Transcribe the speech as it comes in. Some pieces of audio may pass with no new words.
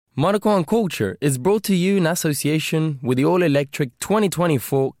Monocle on Culture is brought to you in association with the all-electric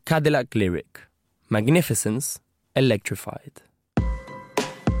 2024 Cadillac Lyric. Magnificence electrified.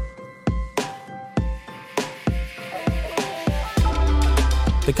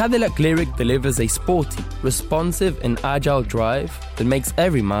 The Cadillac Lyric delivers a sporty, responsive and agile drive that makes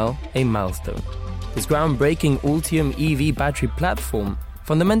every mile a milestone. This groundbreaking Ultium EV battery platform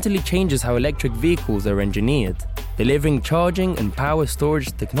fundamentally changes how electric vehicles are engineered, delivering charging and power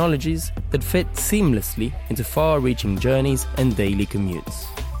storage technologies that fit seamlessly into far-reaching journeys and daily commutes.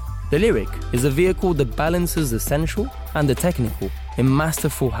 The Lyric is a vehicle that balances the sensual and the technical in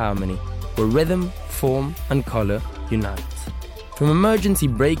masterful harmony, where rhythm, form and color unite. From emergency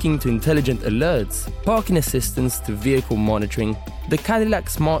braking to intelligent alerts, parking assistance to vehicle monitoring, the Cadillac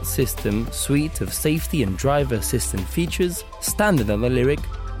Smart System suite of safety and driver assistant features standard on the Lyric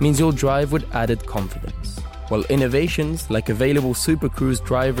means you'll drive with added confidence. While innovations like available Super Cruise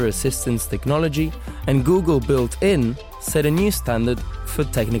driver assistance technology and Google built-in set a new standard for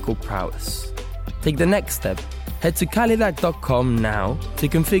technical prowess. Take the next step. Head to Cadillac.com now to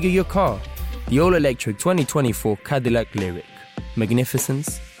configure your car. The all-electric 2024 Cadillac Lyric.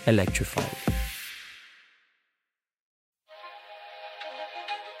 Magnificence electrified.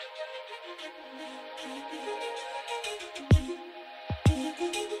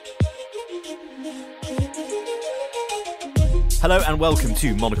 Hello and welcome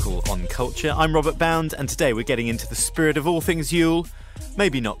to Monocle on Culture. I'm Robert Bound and today we're getting into the spirit of all things Yule,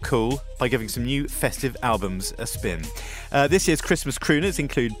 maybe not cool, by giving some new festive albums a spin. This year's Christmas crooners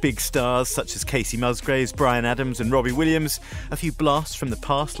include big stars such as Casey Musgraves, Bryan Adams and Robbie Williams, a few blasts from the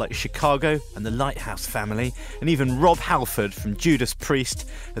past like Chicago and the Lighthouse Family, and even Rob Halford from Judas Priest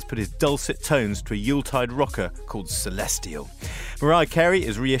has put his dulcet tones to a Yuletide rocker called Celestial. Mariah Carey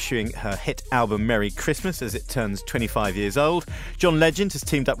is reissuing her hit album Merry Christmas as it turns 25 years old. John Legend has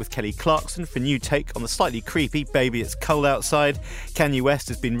teamed up with Kelly Clarkson for a new take on the slightly creepy Baby It's Cold Outside. Kanye West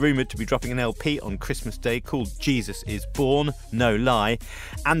has been rumoured to be dropping an LP on Christmas Day called Jesus Is Born, no lie.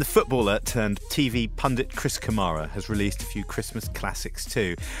 And the footballer turned TV pundit Chris Kamara has released a few Christmas classics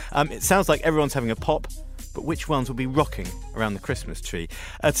too. It sounds like everyone's having a pop, but which ones will be rocking around the Christmas tree?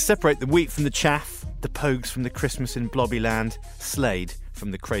 To separate the wheat from the chaff, the Pogues from the Christmas in Blobbyland, Slade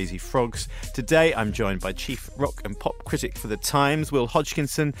from the Crazy Frogs. Today I'm joined by chief rock and pop critic for The Times, Will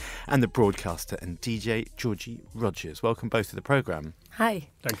Hodgkinson, and the broadcaster and DJ Georgie Rogers. Welcome both to the programme. Hi.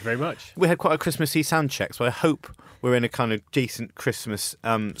 Thank you very much. We had quite a Christmassy sound check, so I hope we're in a kind of decent Christmas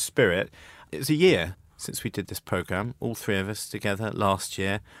spirit. It was a year since we did this programme, all three of us together last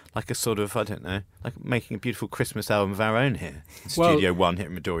year, like a sort of, I don't know, like making a beautiful Christmas album of our own here in Studio One here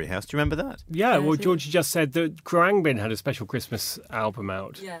at Midori House. Do you remember that? Yeah, well, Georgie just said that Khruangbin had a special Christmas album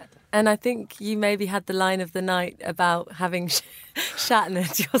out. Yeah. And I think you maybe had the line of the night about having Shatner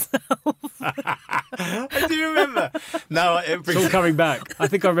to yourself. I do remember. No, it's all coming back. I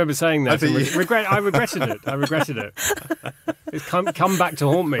think I remember saying that. I regretted it. It's come back to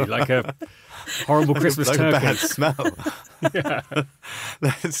haunt me like a horrible Christmas like turkey. A bad smell. Yeah.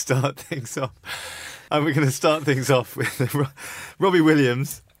 Let's start things off. And we're going to start things off with Robbie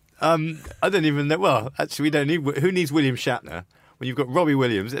Williams. I don't even know. Well, actually, we don't need. Who needs William Shatner when you've got Robbie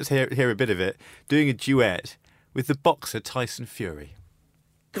Williams? Let's hear a bit of it doing a duet with the boxer Tyson Fury.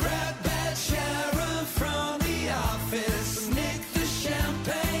 Grab that Sharon from the office, nick the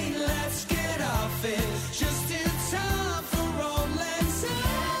champagne, let's get off it. Just in time for old lang syne.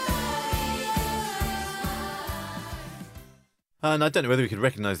 And I don't know whether we could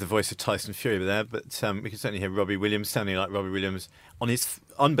recognise the voice of Tyson Fury there, but we can certainly hear Robbie Williams sounding like Robbie Williams on his,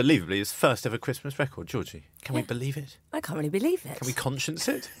 unbelievably, his first ever Christmas record. Georgie, can we believe it? I can't really believe it. Can we conscience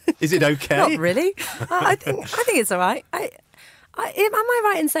it? Is it okay? Not really. I think it's all right. Am I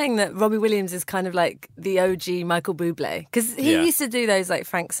right in saying that Robbie Williams is kind of like the OG Michael Bublé? Because he used to do those like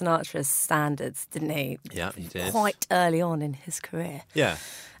Frank Sinatra standards, didn't he? Yeah, he did. Quite early on in his career. Yeah.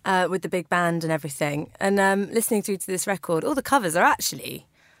 With the big band and everything. And listening through to this record, all the covers are actually,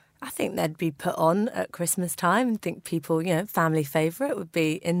 I think they'd be put on at Christmas time and think people, family favourite would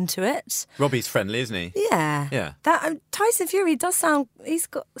be into it. Robbie's friendly, isn't he? Yeah. Yeah. That Tyson Fury does sound, he's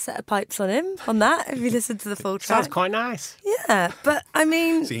got a set of pipes on him on that, if you listen to the full track. Sounds quite nice. Yeah, but I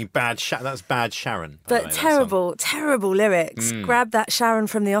mean... Singing that's Bad Sharon. But terrible lyrics. Grab that Sharon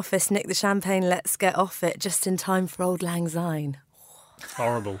from the office, nick the champagne, let's get off it, just in time for Old Lang Syne.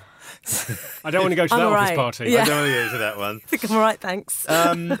 Horrible. I don't want to go to that office party. Yeah. I don't want to go to that one. I think I'm all right, thanks.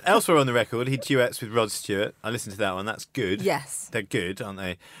 Elsewhere on the record, he duets with Rod Stewart. I listened to that one. That's good. Yes. They're good, aren't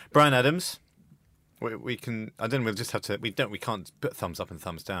they? Bryan Adams. We can. I don't know. We'll just have to. We can't put thumbs up and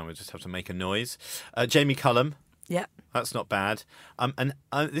thumbs down. We'll just have to make a noise. Jamie Cullum. Yeah. That's not bad. And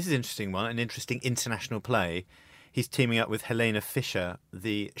this is an interesting one, an interesting international play. He's teaming up with Helene Fischer,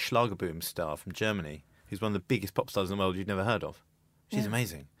 the Schlagerboom star from Germany, who's one of the biggest pop stars in the world you've never heard of. She's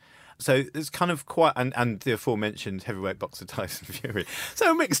amazing. So it's kind of quite, and the aforementioned heavyweight boxer Tyson Fury.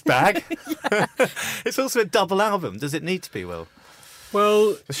 So a mixed bag. It's also a double album. Does it need to be, Will?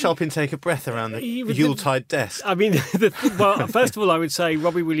 Well, A sharp intake of breath around the Yuletide desk. I mean, well, first of all, I would say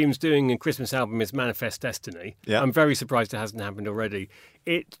Robbie Williams doing a Christmas album is Manifest Destiny. Yeah. I'm very surprised it hasn't happened already.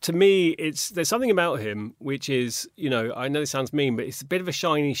 To me, there's something about him which is, I know this sounds mean, but it's a bit of a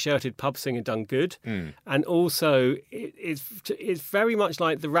shiny shirted pub singer done good, and also it's very much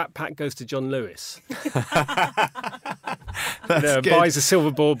like the Rat Pack goes to John Lewis. That's good. Buys a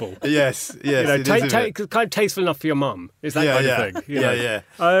silver bauble. Yes, it is, isn't it? Kind of tasteful enough for your mum. Is that kind of thing? Yeah.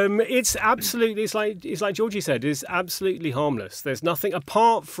 It's absolutely. It's like Georgie said. It's absolutely harmless. There's nothing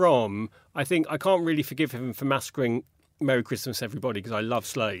apart from. I think I can't really forgive him for massacring Merry Christmas, Everybody, because I love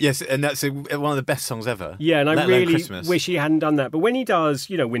Slade. Yes, and that's one of the best songs ever. Yeah, and I Let Alone really Christmas. wish he hadn't done that. But when he does,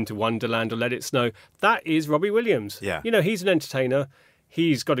 Winter Wonderland or Let It Snow, that is Robbie Williams. Yeah. He's an entertainer.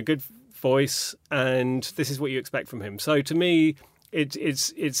 He's got a good voice, and this is what you expect from him. So to me,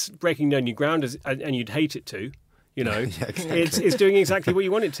 it's breaking no new ground, and you'd hate it to. Yeah, exactly. It's doing exactly what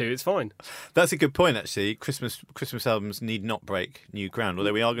you want it to. It's fine. That's a good point, actually. Christmas albums need not break new ground,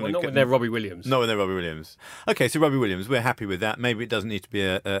 although we are going to Not when they're Robbie Williams. Not when they're Robbie Williams. Okay, so Robbie Williams, we're happy with that. Maybe it doesn't need to be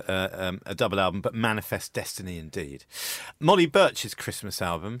a double album, but Manifest Destiny indeed. Molly Birch's Christmas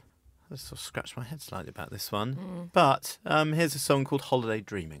album. I sort of scratched my head slightly about this one. But here's a song called Holiday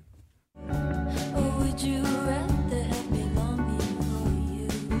Dreaming. Or would you rather have me longing for you?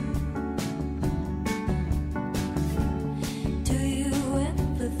 Do you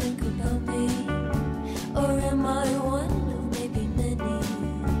ever think about me? Or am I one of maybe many?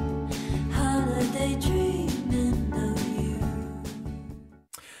 Holiday dreaming of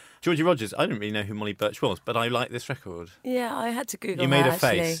you. Georgie Rogers, I didn't really know who Molly Birch was, but I like this record. Yeah, I had to Google You made her, a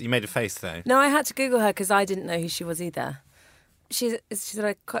face. actually. You made a face, though. No, I had to Google her because I didn't know who she was either. She's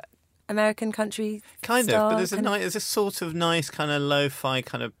like American country Kind star, of, but there's kind of- a sort of nice kind of lo-fi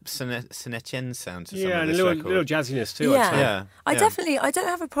kind of Sinetienne sound to some Yeah, of and a this little record. jazziness too. Yeah. I'd say. Yeah, I yeah. don't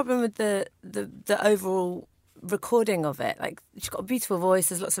have a problem with the overall recording of it. Like, she's got a beautiful voice.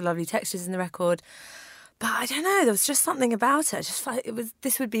 There's lots of lovely textures in the record. But I don't know, there was just something about it. I just felt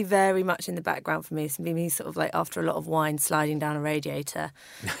this would be very much in the background for me. It's be me sort of like after a lot of wine sliding down a radiator.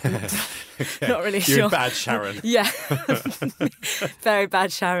 Not really You're sure. in bad Sharon. Yeah. Very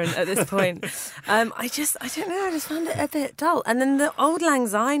bad Sharon at this point. I don't know, I just found it a bit dull. And then the Old Lang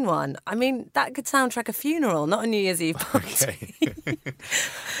Syne one, I mean, that could soundtrack a funeral, not a New Year's Eve party.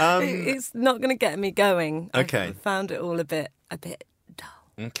 Okay. It's not going to get me going. Okay. I found it all a bit dull.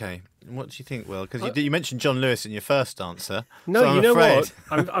 Okay. What do you think, Will? Because you mentioned John Lewis in your first answer. No, so I'm you know afraid.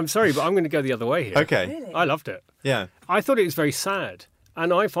 what? I'm sorry, but I'm going to go the other way here. Okay. Really? I loved it. Yeah. I thought it was very sad,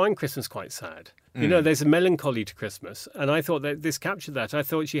 and I find Christmas quite sad. There's a melancholy to Christmas, and I thought that this captured that. I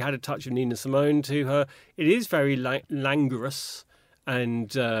thought she had a touch of Nina Simone to her. It is very languorous,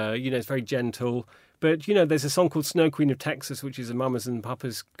 and it's very gentle. But there's a song called "Snow Queen of Texas," which is a Mamas and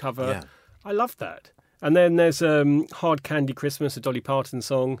Papas cover. Yeah. I love that. And then there's "Hard Candy Christmas," a Dolly Parton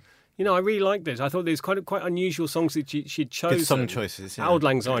song. I really liked it. I thought there's quite unusual songs that she'd chosen. Good song choices. Yeah. Old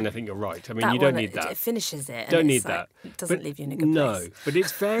Lang Syne, I think you're right. I mean, That you don't one, need that. It finishes it. and Don't need it's like, that. It doesn't But leave you in a good no, place. but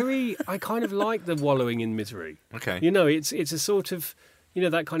it's very. I kind of like the wallowing in misery. Okay. It's a sort of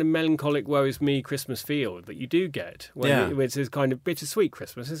that kind of melancholic woe is me Christmas feel that you do get when Yeah. it's a kind of bittersweet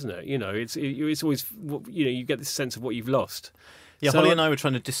Christmas, isn't it? It's always you get this sense of what you've lost. Yeah, So- Holly and I were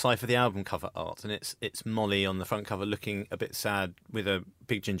trying to decipher the album cover art, and it's Molly on the front cover looking a bit sad with a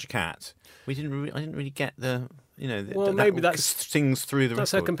big ginger cat. I didn't really get the Well, maybe that's- sings through the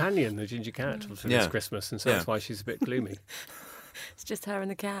That's her record. companion, the ginger cat, for Yeah. this Christmas, and so that's Yeah. why she's a bit gloomy. It's just her and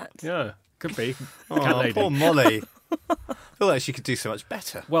the cat. Yeah, could be. Oh, Cat lady. poor Molly. I feel like she could do so much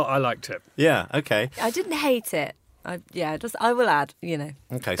better. Well, I liked it. Yeah. Okay. I didn't hate it. I will add, Okay.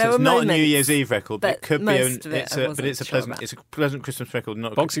 There So were it's not a moments, New Year's Eve record, but it but could be. most of it I wasn't It's a sure pleasant. about. It's a pleasant Christmas record,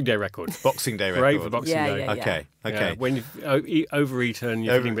 not a Boxing Day record. Boxing Day record. Great for Boxing Yeah, Day. yeah, yeah. Okay. Okay. Yeah, when you overeat and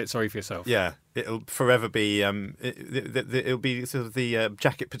you're feeling a bit sorry for yourself. Yeah, it'll forever be. It'll be sort of the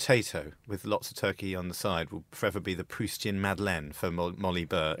jacket potato with lots of turkey on the side. Will forever be the Proustian Madeleine for Molly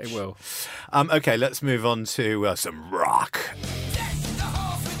Birch. It will. Okay, let's move on to some rock.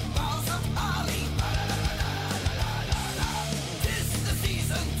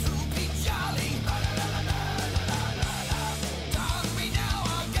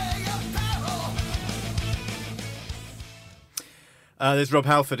 There's Rob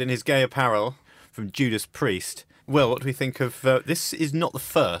Halford in his gay apparel from Judas Priest. Well, what do we think of... this is not the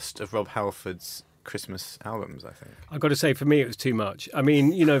first of Rob Halford's Christmas albums, I think. I've got to say, for me, it was too much. I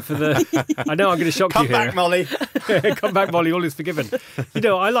mean, for the... I know I'm going to shock Come you here. back, Molly. Come back, Molly, all is forgiven.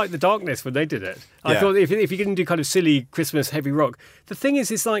 I like The Darkness when they did it. I thought if you're going to do kind of silly Christmas heavy rock, the thing is,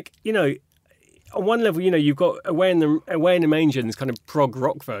 it's like, on one level, you've got Away in the Manger and this kind of prog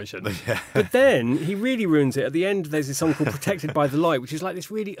rock version. Yeah. But then he really ruins it. At the end, there's this song called Protected by the Light, which is like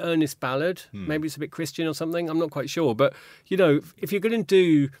this really earnest ballad. Maybe it's a bit Christian or something. I'm not quite sure. But, if you're going to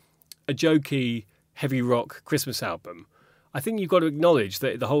do a jokey, heavy rock Christmas album, I think you've got to acknowledge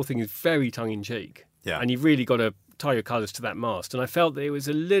that the whole thing is very tongue-in-cheek. Yeah. And you've really got to tie your colours to that mast. And I felt that it was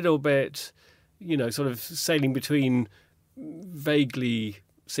a little bit, sort of sailing between vaguely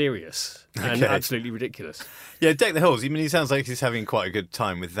serious and absolutely ridiculous. Yeah, Deck the Halls. I mean, he sounds like he's having quite a good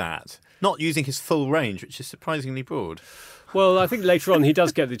time with that. Not using his full range, which is surprisingly broad. Well, I think later on he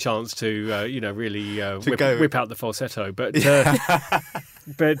does get the chance to, really whip out the falsetto. But, in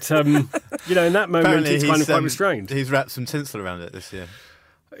that moment Apparently he's kind of quite restrained. He's wrapped some tinsel around it this year.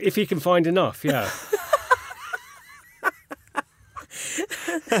 If he can find enough, yeah.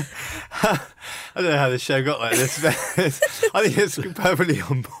 I don't know how this show got like this, but I think it's perfectly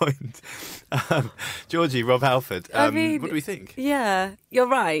on point. Georgie, Rob Halford, what do we think? Yeah, you're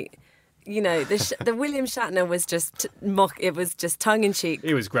right. The William Shatner was just it was just tongue in cheek.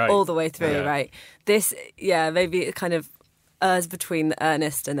 It was great all the way through, yeah. right? This, maybe it kind of errs between the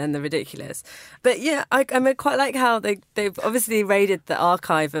earnest and then the ridiculous. But yeah, I quite like how they've obviously raided the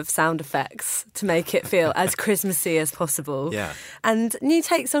archive of sound effects to make it feel as Christmassy as possible. Yeah. And new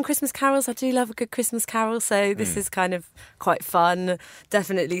takes on Christmas carols. I do love a good Christmas carol, so this is kind of quite fun.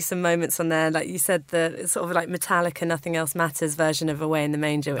 Definitely some moments on there, like you said, the sort of like Metallica Nothing Else Matters version of Away in the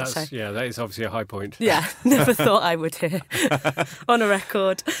Manger, which that is obviously a high point. Yeah, never thought I would hear on a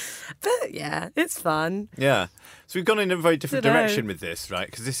record. But yeah, it's fun. Yeah. So we've gone in a very different direction with this, right?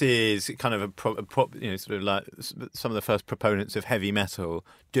 Because this is kind of sort of like some of the first proponents of heavy metal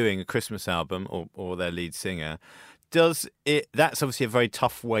doing a Christmas album or their lead singer. That's obviously a very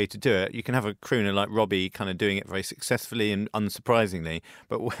tough way to do it. You can have a crooner like Robbie kind of doing it very successfully and unsurprisingly,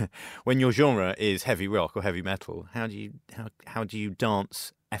 but when your genre is heavy rock or heavy metal, how do you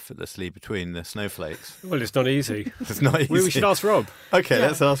dance effortlessly between the snowflakes? Well, it's not easy. It's not easy. We should ask Rob. Okay,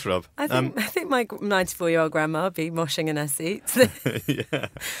 let's ask Rob. I think my 94-year-old grandma would be moshing in her seats. Yeah.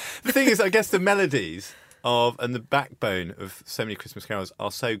 The thing is, I guess the melodies and the backbone of so many Christmas carols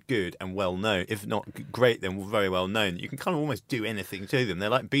are so good and well known, if not great, then very well known. You can kind of almost do anything to them. They're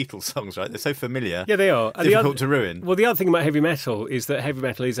like Beatles songs, right? They're so familiar. Yeah, they are. Difficult to ruin. Well, the other thing about heavy metal is that heavy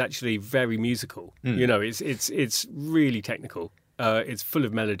metal is actually very musical. It's really technical. It's full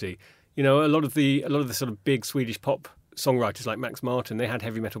of melody. A lot of the sort of big Swedish pop songwriters like Max Martin, they had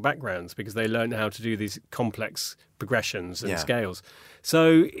heavy metal backgrounds because they learned how to do these complex progressions and scales.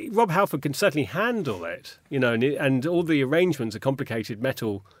 So Rob Halford can certainly handle it, and all the arrangements are complicated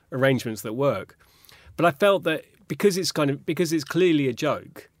metal arrangements that work. But I felt that because it's clearly a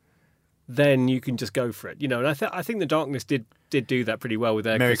joke, then you can just go for it, And I think The Darkness did do that pretty well with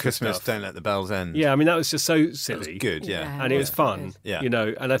their Merry Christmas stuff. Don't Let the Bells End. Yeah, I mean that was just so silly. That was good, yeah. And it was fun, yeah.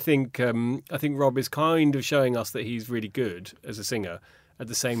 And I think Rob is kind of showing us that he's really good as a singer at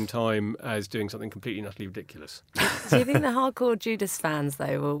the same time as doing something completely and utterly ridiculous. Do you think the hardcore Judas fans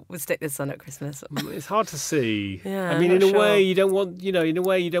though will stick this on at Christmas? It's hard to see. Yeah, I mean, I'm in a not way, sure. you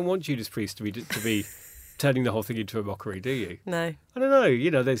don't want Judas Priest to be turning the whole thing into a mockery, do you? No. I don't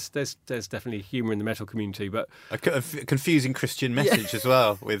know. There's definitely humour in the metal community, but A confusing Christian message as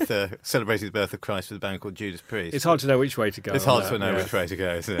well, with celebrating the birth of Christ with a band called Judas Priest. it's hard to know which way to go. It's on hard to know yeah. which way to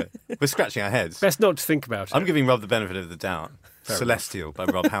go, isn't it? We're scratching our heads. Best not to think about it. I'm giving Rob the benefit of the doubt. Fair Celestial by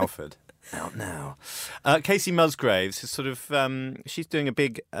Rob Halford. Out now. Casey Musgraves is sort of she's doing a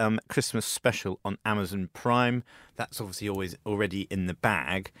big Christmas special on Amazon Prime. That's obviously already in the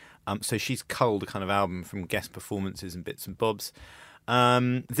bag. So she's culled a kind of album from guest performances and bits and bobs.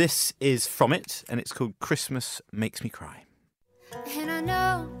 This is from it, and it's called Christmas Makes Me Cry. And I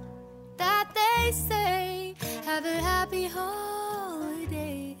know that they say have a happy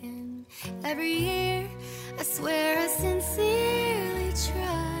holiday, and every year I swear I sincerely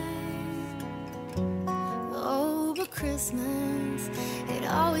try. Oh, but Christmas, it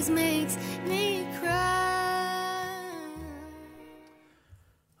always makes me cry.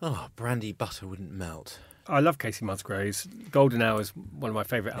 Oh, brandy butter wouldn't melt. I love Casey Musgraves. Golden Hour is one of my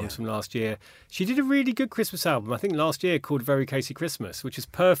favourite albums from last year. She did a really good Christmas album, I think last year, called Very Casey Christmas, which is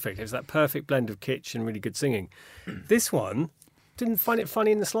perfect. It was that perfect blend of kitsch and really good singing. This one didn't find it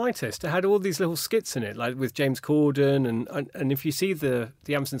funny in the slightest. It had all these little skits in it, like with James Corden, and if you see the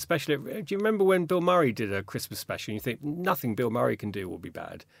Amazon special, do you remember when Bill Murray did a Christmas special? And you think nothing Bill Murray can do will be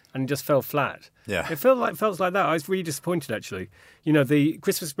bad, and it just fell flat. Yeah. It felt like that. I was really disappointed actually. You know, the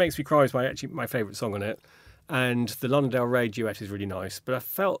Christmas Makes Me Cry is my favourite song on it. And the Lana Del Rey duet is really nice, but I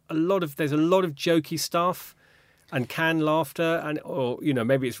felt there's a lot of jokey stuff and canned laughter, or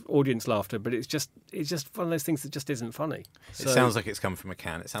maybe it's audience laughter, but it's just one of those things that just isn't funny. It sounds like it's come from a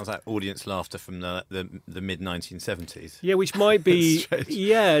can. It sounds like audience laughter from the mid 1970s. Yeah, which might be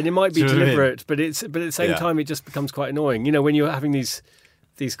and it might be deliberate, but at the same Yeah. time it just becomes quite annoying. You know, when you're having these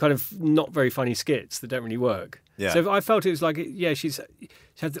kind of not very funny skits that don't really work. Yeah. So I felt it was like she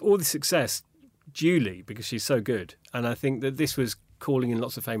had all the success duly because she's so good, and I think that this was calling in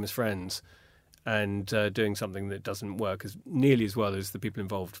lots of famous friends and doing something that doesn't work as nearly as well as the people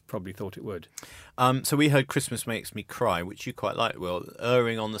involved probably thought it would. So we heard Christmas Makes Me Cry, which you quite like, Will,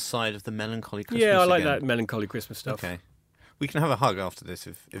 erring on the side of the melancholy Christmas. Yeah, I like again. that melancholy Christmas stuff. Okay. We can have a hug after this.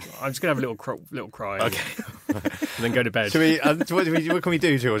 If I'm just going to have a little cry Okay. and then go to bed. Should we, what can we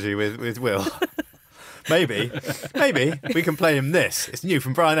do, Georgie, with Will? Maybe we can play him this. It's new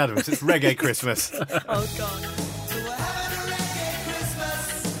from Bryan Adams. It's Reggae Christmas. Oh, God. So we're having a reggae Christmas.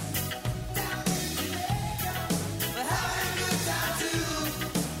 We're having a good time too.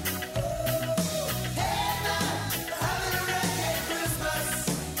 Hey man, we're having a reggae Christmas.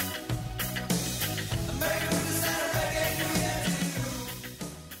 America represent a reggae New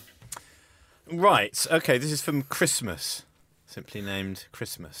Year. Right. Okay. This is from Christmas. Simply named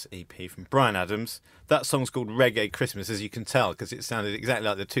Christmas EP from Bryan Adams. That song's called Reggae Christmas, as you can tell, because it sounded exactly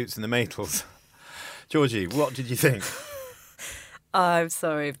like the Toots and the Maytals. Georgie, what did you think? I'm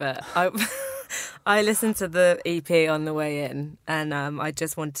sorry, but I listened to the EP on the way in, and I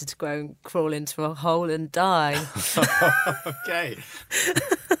just wanted to go and crawl into a hole and die. Okay.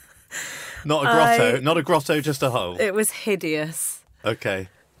 Not a grotto. Not a grotto, just a hole. It was hideous. Okay.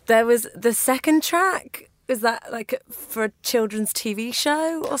 There was the second track. Is that like for a children's TV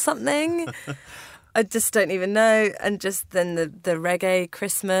show or something? I just don't even know. And just then the reggae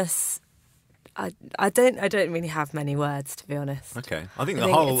Christmas. I don't really have many words, to be honest. Okay. I think I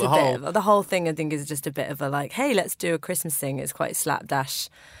the think the whole thing I think is just a bit of a like, hey, let's do a Christmas thing. It's quite slapdash.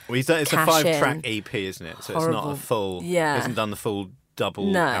 Well, it's a cash 5-track in. EP, isn't it? So Horrible. it's not a full. Yeah. He hasn't done the full double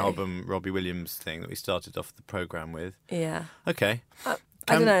No. album Robbie Williams thing that we started off the programme with. Yeah. Okay.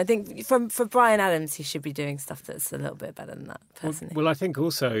 I don't know. I think for Bryan Adams, he should be doing stuff that's a little bit better than that, personally. Well, I think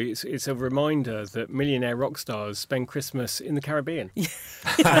also it's a reminder that millionaire rock stars spend Christmas in the Caribbean.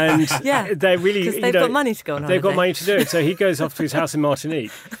 And Yeah. they're really... Because they've got money to go on They've got holiday. money to do it. So he goes off to his house in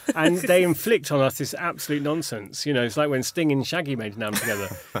Martinique and they inflict on us this absolute nonsense. You know, it's like when Sting and Shaggy made an album together.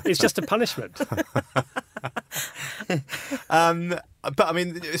 It's just a punishment. But I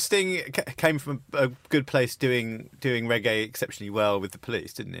mean, Sting came from a good place, doing reggae exceptionally well with the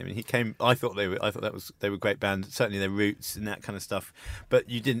Police, didn't he? I mean, he came. I thought they were a great band. Certainly their roots and that kind of stuff. But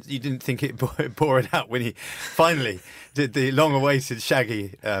you didn't think it bore it out when he finally did the long-awaited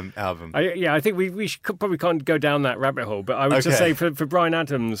Shaggy album. I think we probably can't go down that rabbit hole. But I would just Okay. say for Bryan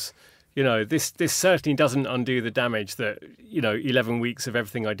Adams, you know, this certainly doesn't undo the damage that 11 weeks of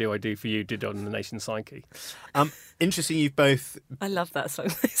Everything I Do for You did on the nation's psyche. Interesting, you've both. I love that song.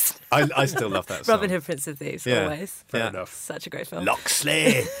 I still love that song. Robin Hood, Prince of Thieves, Yeah. always. Fair Yeah. enough. Such a great film.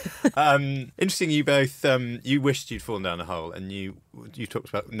 Loxley. Interesting, you both. You wished you'd fallen down a hole, and you talked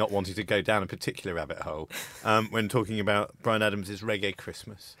about not wanting to go down a particular rabbit hole when talking about Bryan Adams' Reggae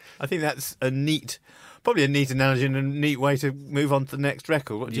Christmas. I think that's probably a neat analogy and a neat way to move on to the next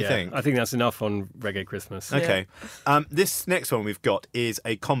record. What do you think? I think that's enough on Reggae Christmas. Okay. This next one we've got is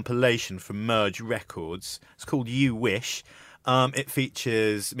a compilation from Merge Records. It's called You Wish. It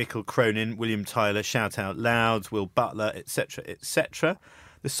features Mikkel Cronin, William Tyler, Shout Out Loud, Will Butler, etc., etc.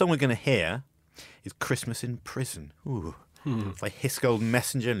 The song we're going to hear is Christmas in Prison. Ooh. By Hiscold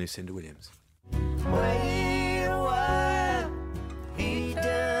Messenger and Lucinda Williams. Wait a while, he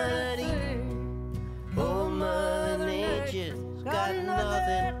done it. Old Mother Nature's got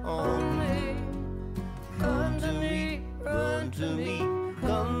nothing on me. Come to me, run to me,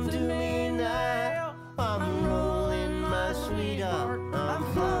 come to me now. I'm rolling my sweetheart,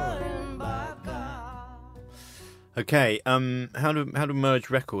 I'm flying by God. Okay, how do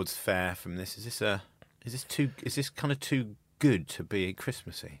Merge Records fare from this? Is this kind of too good to be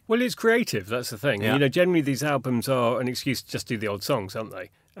Christmassy? Well, it's creative. That's the thing. Yeah. You know, generally these albums are an excuse to just do the old songs, aren't they?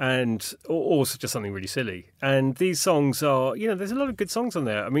 And or just something really silly. And these songs are, you know, there's a lot of good songs on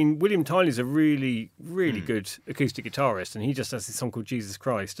there. I mean, William Tyler's a really, really good acoustic guitarist, and he just has this song called Jesus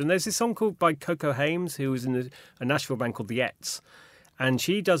Christ. And there's this song called by Coco Hames, who was in a Nashville band called the Ets, and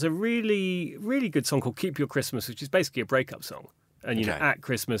she does a really, really good song called Keep Your Christmas, which is basically a breakup song. And you know, Okay. at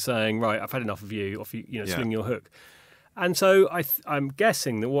Christmas, saying, right, I've had enough of you, off you, you know, Yeah. sling your hook. And so I'm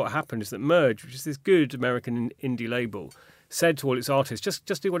guessing that what happened is that Merge, which is this good American indie label, said to all its artists,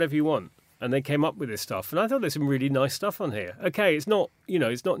 just do whatever you want. And they came up with this stuff. And I thought there's some really nice stuff on here. Okay, it's not, you know,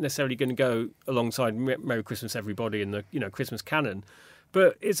 it's not necessarily going to go alongside Merry Christmas Everybody and the, you know, Christmas canon,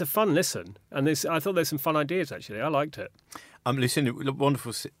 but it's a fun listen. And I thought there's some fun ideas, actually. I liked it. Lucinda,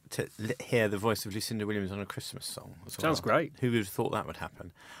 wonderful to hear the voice of Lucinda Williams on a Christmas song as well. Sounds great. Who would have thought that would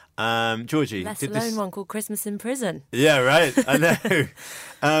happen? Georgie, Let did alone this... one called Christmas in Prison. Yeah, right. I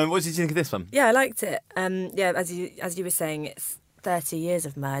know. What did you think of this one? Yeah, I liked it. Yeah, as you were saying, it's 30 years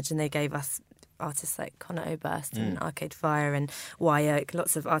of Merge, and they gave us artists like Conor Oberst and Arcade Fire and Wyoke,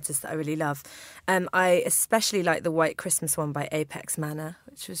 lots of artists that I really love. I especially like the White Christmas one by Apex Manor,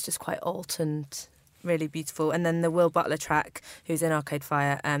 which was just quite alt and really beautiful. And then the Will Butler track, who's in Arcade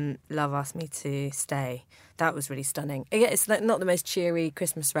Fire, Love Asked Me to Stay. That was really stunning. Yeah, it's like not the most cheery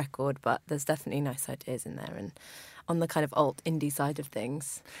Christmas record, but there's definitely nice ideas in there. And on the kind of alt indie side of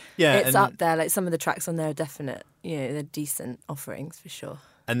things, Yeah, it's and- up there. Like some of the tracks on there are definite, you know, they're decent offerings for sure.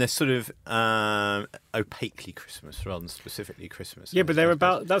 And they're sort of opaquely Christmas rather than specifically Christmas. Yeah, but they're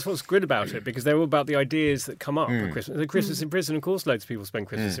about, that's what's good about it, because they're all about the ideas that come up at Christmas. The Christmas in prison, of course, loads of people spend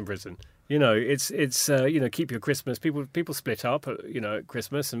Christmas in prison. You know, it's you know, keep your Christmas. People split up, you know, at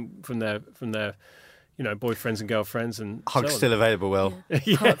Christmas and from their you know, boyfriends and girlfriends and Hugs so on. still available, Will.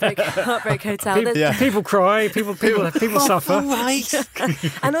 Heartbreak Hotel. There's- People cry, people suffer. Right.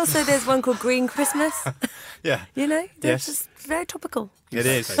 and also there's one called Green Christmas. Yeah, You know, they're Yes. just very topical. it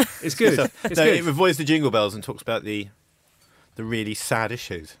is. It's good. It's No, good. it avoids the jingle bells and talks about the really sad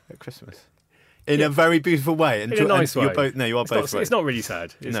issues at Christmas in a very beautiful way. And In a nice you're way. both. No, you are both. It's not really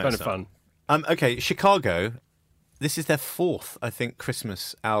sad. It's No, kind it's of not. fun. Okay, Chicago. This is their fourth, I think,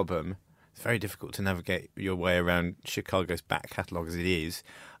 Christmas album. It's very difficult to navigate your way around Chicago's back catalogue as it is.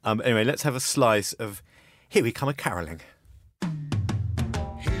 Anyway, let's have a slice of Here We Come a Caroling.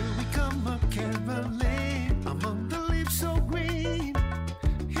 Here we come a caroling among the leaves so green.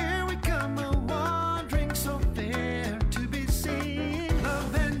 Here we come a wandering so fair to be seen.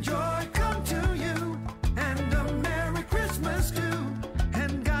 Love and joy come to you, and a Merry Christmas too.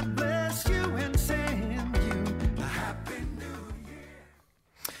 And God bless you and send you a Happy New Year.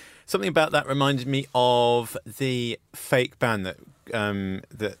 Something about that reminded me of the fake band that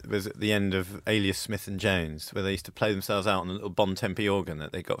was at the end of Alias Smith and Jones, where they used to play themselves out on a little Bon Tempi organ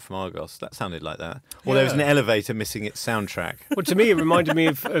that they got from Argos. That sounded like that. Or there was an Yeah. elevator missing its soundtrack. Well, to me, it reminded me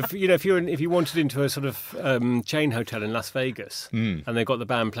of you know, if you wanted into a sort of chain hotel in Las Vegas, and they got the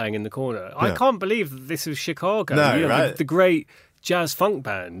band playing in the corner. I Yeah. can't believe that this was Chicago. No, you know, right. the great jazz funk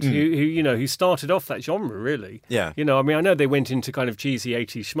band who started off that genre, really. Yeah. You know, I mean, I know they went into kind of cheesy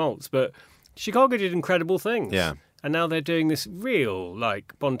 80s schmaltz, but Chicago did incredible things. Yeah. And now they're doing this real,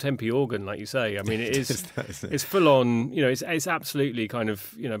 like, Bon Tempi organ, like you say. I mean, it is, that, isn't it? it's full on, you know, it's absolutely kind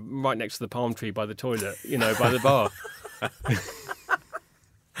of, you know, right next to the palm tree by the toilet, you know, by the bar.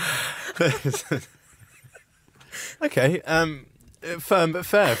 Okay, firm but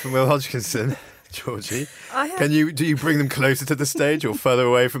fair from Will Hodgkinson. Georgie, I have- do you bring them closer to the stage or further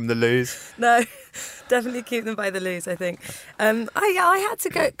away from the loos? No, definitely keep them by the loos, I think. I had to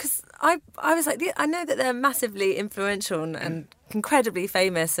go because I was like, I know that they're massively influential and incredibly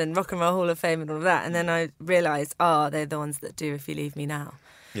famous and Rock and Roll Hall of Fame and all of that. And then I realised, they're the ones that do If You Leave Me Now.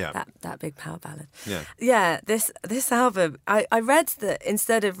 Yeah. That big power ballad. Yeah. Yeah, this album, I read that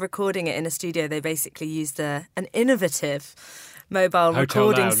instead of recording it in a studio, they basically used an innovative mobile Hotel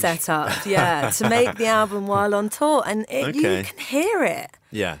recording lounge. setup, to make the album while on tour. And you Okay. can hear it.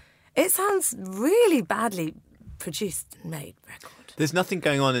 Yeah. It sounds really badly produced and made record. There's nothing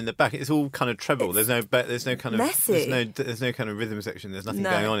going on in the back. It's all kind of treble. There's no kind of messy. There's no kind of rhythm section. There's nothing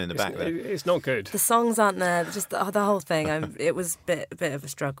No. going on in the back there. It's not good. The songs aren't there. Just the whole thing. It was a bit of a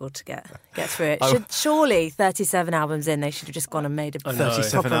struggle to get through it. Surely 37 albums in, they should have just gone and made a know.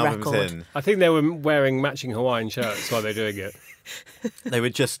 37 proper albums record. in. I think they were wearing matching Hawaiian shirts while they're doing it. They were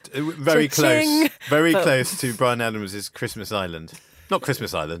just very Cha-ching. close, very But- close to Brian Adams' Christmas Island. Not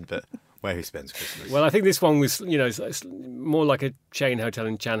Christmas Island, but where he spends Christmas. Well, I think this one was, it's more like a chain hotel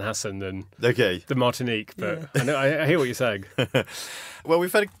in Chanhassen than Okay. the Martinique. But I hear what you're saying. Well,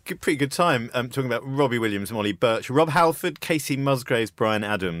 we've had a pretty good time talking about Robbie Williams, Molly Birch, Rob Halford, Casey Musgraves, Brian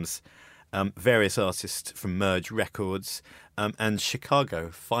Adams, various artists from Merge Records, and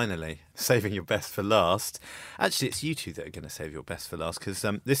Chicago, finally, saving your best for last. Actually, it's you two that are going to save your best for last, because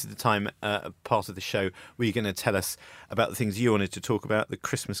this is the time, part of the show, where you're going to tell us about the things you wanted to talk about, the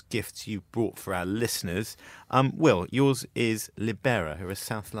Christmas gifts you brought for our listeners. Will, yours is Libera, who are a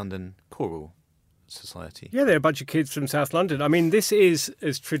South London choral society. Yeah, they're a bunch of kids from South London. I mean, this is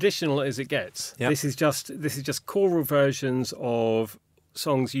as traditional as it gets. Yep. This is just choral versions of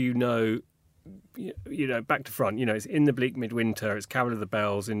songs back to front. It's In the Bleak Midwinter, it's Carol of the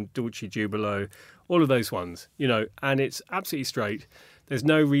Bells, in Dulce Jubilo, all of those ones. And it's absolutely straight. There's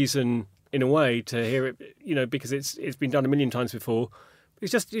no reason, in a way, to hear it. Because it's been done a million times before.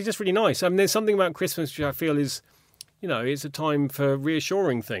 It's just really nice. I mean, there's something about Christmas which I feel is. It's a time for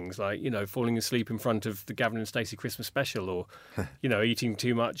reassuring things like, falling asleep in front of the Gavin and Stacey Christmas special or, eating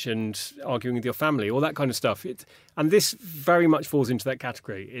too much and arguing with your family, all that kind of stuff. And this very much falls into that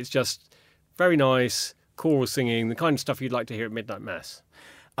category. It's just very nice, choral singing, the kind of stuff you'd like to hear at midnight mass.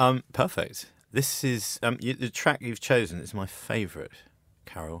 Perfect. This is the track you've chosen is my favourite,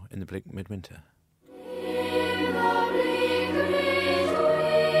 Carol in the Bleak Midwinter.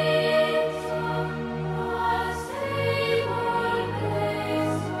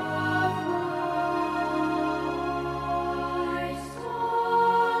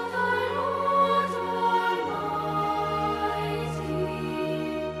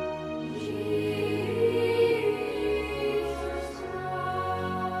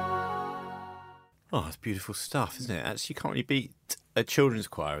 Oh, it's beautiful stuff, isn't it? Actually, you can't really beat a children's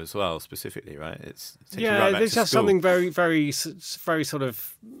choir as well, specifically, right? It takes you right back there's to just school. something very, very, very sort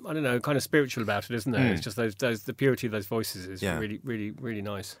of, I don't know, kind of spiritual about it, isn't there? It's just the purity of those voices is really, really, really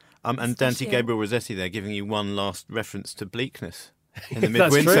nice. And Dante Gabriel Rossetti there giving you one last reference to bleakness in the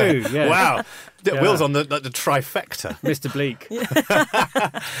That's midwinter. true, yeah. Wow. Yeah. Will's on the trifecta. Mr. Bleak.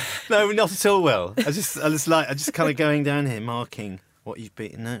 No, not at all, Will. I just kind of going down here, marking what you've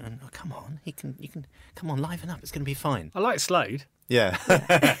beaten. No, come on, you can come on, liven up. It's going to be fine. I like Slade. Yeah,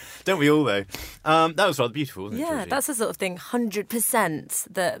 don't we all though? That was rather beautiful, wasn't it? Yeah, Georgie? that's the sort of thing, 100%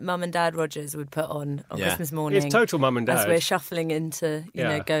 that Mum and Dad Rogers would put on Christmas morning. It's total Mum and Dad. As we're shuffling into,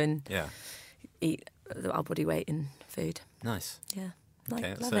 go and eat our body weight in food. Nice. Yeah. Okay,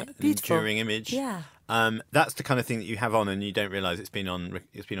 Love that's it. an Beautiful. enduring image. Yeah. That's the kind of thing that you have on and you don't realise it's been on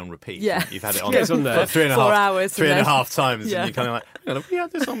repeat. Yeah. You've had it on, It's on there. for 3.5 4 hours. three and a half times, Yeah. and you're kind of like, hang on, we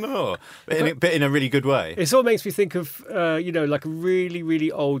had this on before, but in a really good way. It sort of makes me think of, like a really, really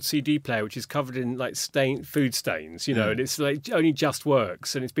old CD player which is covered in like food stains, and it's like only just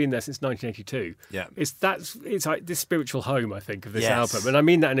works, and it's been there since 1982. Yeah. It's like this spiritual home, I think, of this Yes. album, and I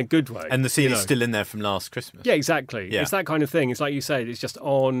mean that in a good way. And the CD's still in there from last Christmas. Yeah, exactly. Yeah. It's that kind of thing. It's like you said, it's just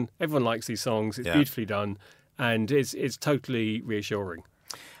on. Everyone likes these songs. It's beautifully done, and it's totally reassuring.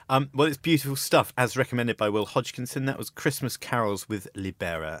 Well, it's beautiful stuff, as recommended by Will Hodgkinson. That was Christmas Carols with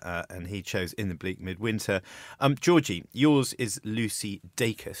Libera, and he chose In the Bleak Midwinter. Georgie, yours is Lucy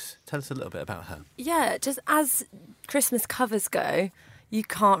Dacus. Tell us a little bit about her. Yeah, just as Christmas covers go, you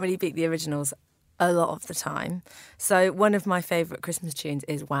can't really beat the originals a lot of the time. So one of my favourite Christmas tunes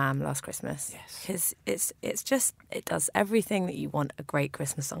is Wham! Last Christmas. Yes. Because it does everything that you want a great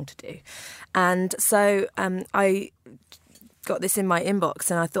Christmas song to do. And so I got this in my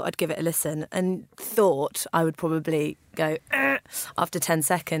inbox and I thought I'd give it a listen and thought I would probably go after 10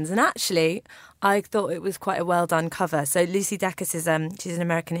 seconds. And actually, I thought it was quite a well done cover. So Lucy Dacus is she's an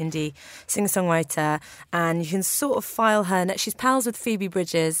American indie singer-songwriter, and you can sort of file her. She's pals with Phoebe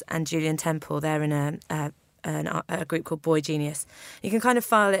Bridgers and Julian Temple. They're in a group called Boy Genius. You can kind of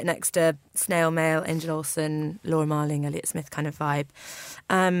file it next to Snail Mail, Angel Olsen, Laura Marling, Elliott Smith kind of vibe.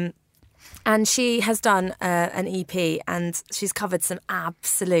 And she has done an EP, and she's covered some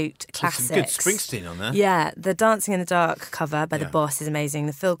absolute classics. Some good Springsteen on there. Yeah, the Dancing in the Dark cover by The Boss is amazing.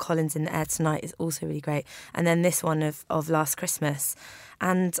 The Phil Collins In the Air Tonight is also really great. And then this one of Last Christmas.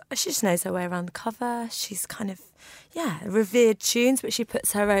 And she just knows her way around the cover. She's kind of, revered tunes, but she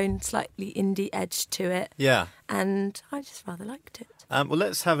puts her own slightly indie edge to it. Yeah. And I just rather liked it. Well,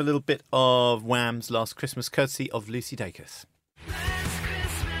 let's have a little bit of Wham's Last Christmas, courtesy of Lucy Dacus.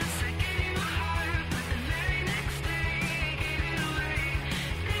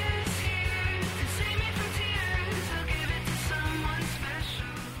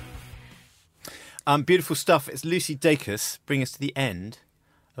 Beautiful stuff. It's Lucy Dacus, bring us to the end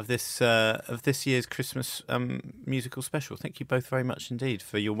of this year's Christmas musical special. Thank you both very much indeed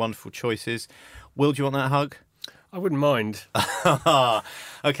for your wonderful choices. Will, do you want that hug? I wouldn't mind.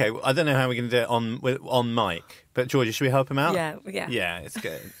 Okay, well, I don't know how we're going to do it on mic, but Georgia, should we help him out? Yeah. Yeah,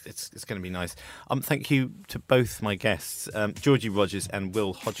 it's going to be nice. Thank you to both my guests, Georgie Rogers and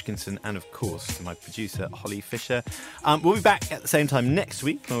Will Hodgkinson, and of course to my producer Holly Fisher. We'll be back at the same time next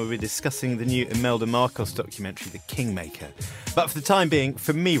week when we'll be discussing the new Imelda Marcos documentary, The Kingmaker. But for the time being,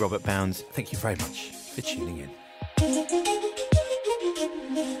 from me, Robert Bounds, thank you very much for tuning in.